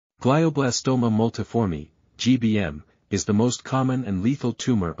Glioblastoma multiforme, GBM, is the most common and lethal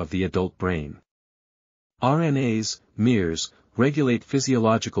tumor of the adult brain. RNAs, miRs, regulate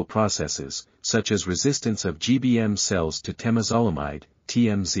physiological processes, such as resistance of GBM cells to temozolomide,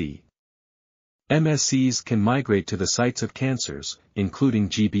 TMZ. MSCs can migrate to the sites of cancers, including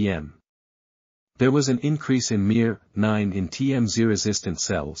GBM. There was an increase in miR-9 in TMZ-resistant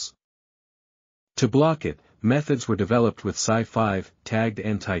cells. To block it, methods were developed with Cy5 tagged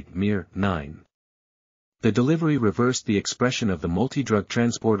anti-miR-9. The delivery reversed the expression of the multidrug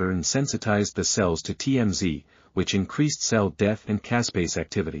transporter and sensitized the cells to TMZ, which increased cell death and caspase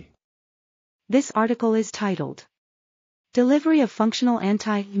activity. This article is titled Delivery of Functional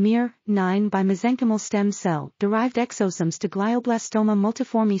Anti-miR-9 by Mesenchymal Stem Cell Derived Exosomes to Glioblastoma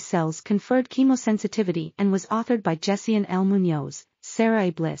Multiforme Cells Conferred Chemosensitivity and was authored by Jessian L. Munoz, Sarah A.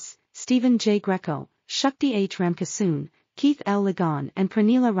 Bliss, Stephen J. Greco, Shakti H. Ramkissoon, Keith L. Ligon and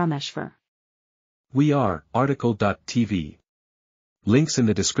Pranela Rameshwar. We are article.tv. Links in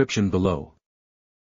the description below.